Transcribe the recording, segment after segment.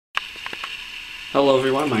Hello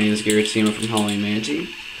everyone, my name is Garrett Seema from Halloween Manatee.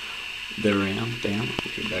 There I am, bam,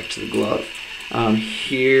 okay, back to the glove.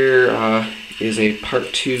 Here is a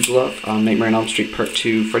Part 2 glove, Nightmare on Elm Street Part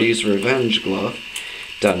 2 Freddy's Revenge glove,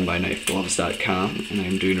 done by Knifegloves.com, and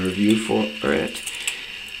I'm doing a review for it.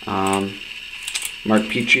 Mark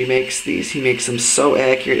Petrie makes these. He makes them so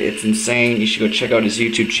accurate, it's insane. You should go check out his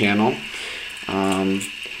YouTube channel.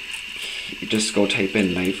 You just go type in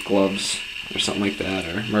Knifegloves or something like that,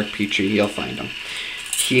 or Mark Petrie, you'll find him.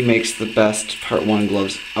 He makes the best Part 1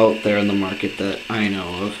 gloves out there in the market that I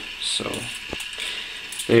know of, so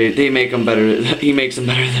they make them better. He makes them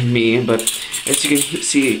better than me, but as you can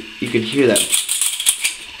see, you can hear that,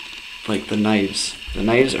 like the knives. The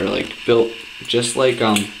knives are like built just like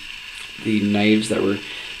the knives that were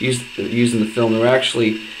used in the film. They were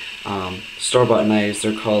actually store-bought knives.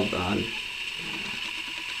 They're called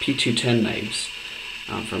P210 knives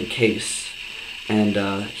from Case. And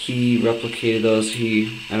he replicated those.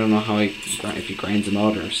 I don't know how if he grinds them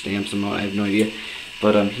out or stamps them out. I have no idea.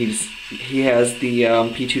 But he has the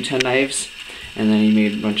P210 knives, and then he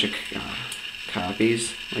made a bunch of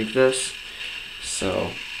copies like this.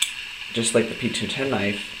 So just like the P210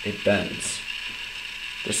 knife, it bends,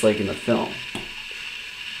 just like in the film.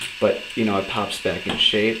 But you know, it pops back in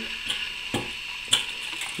shape.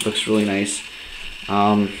 Looks really nice.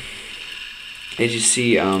 As you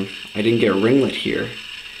see, I didn't get a ringlet here,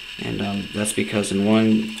 and that's because in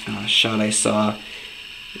one shot I saw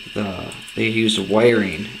they used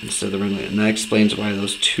wiring instead of the ringlet, and that explains why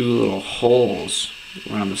those two little holes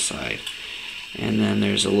were on the side. And then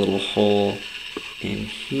there's a little hole in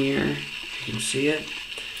here, if you can see it.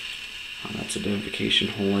 That's a identification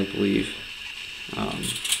hole, I believe.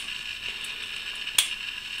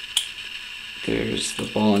 There's the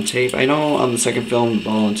ball and tape. I know on the second film the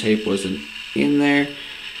ball and tape wasn't in there,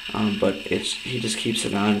 but he just keeps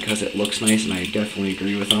it on because it looks nice, and I definitely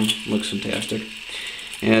agree with him. It looks fantastic.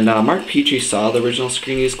 And Mark Petrie saw the original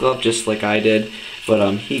Screen Use glove just like I did,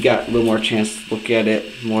 but he got a little more chance to look at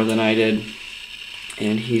it more than I did,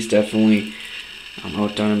 and he's definitely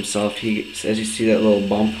outdone himself. As you see that little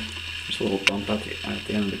bump, there's a little bump at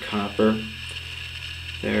the end of the copper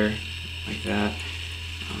there, like that.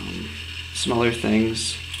 Some other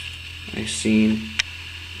things I've seen.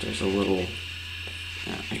 There's a little,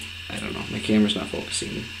 I don't know, my camera's not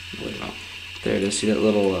focusing really well. There it is, see that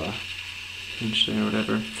little hinge there or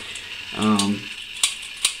whatever.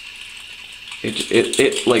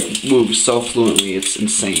 It like moves so fluently, it's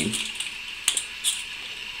insane.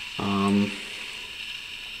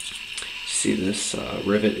 See this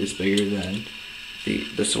rivet is bigger than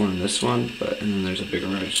this one and this one, and then there's a bigger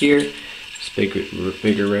rivet here.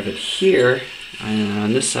 Bigger rivet here, and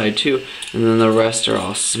on this side too, and then the rest are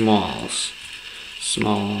all small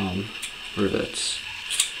rivets.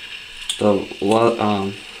 The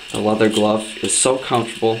leather glove is so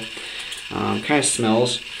comfortable. Kind of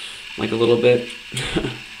smells like a little bit.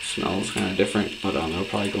 Smells kind of different, but it'll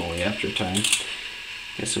probably go away after time.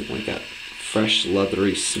 Has something like that fresh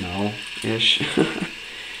leathery smell-ish.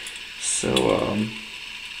 So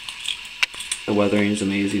the weathering is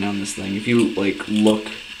amazing on this thing. If you like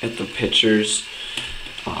look at the pictures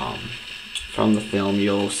from the film,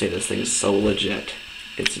 you'll say this thing is so legit.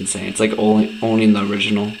 It's insane. It's like owning the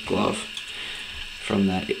original glove from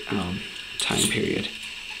that time period.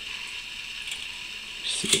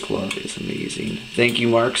 See, the glove is amazing. Thank you,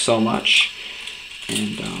 Mark, so much.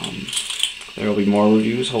 And there will be more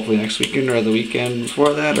reviews hopefully next weekend or the weekend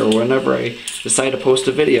before that, or whenever I decide to post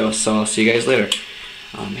a video. So I'll see you guys later.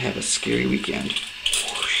 Have a scary weekend.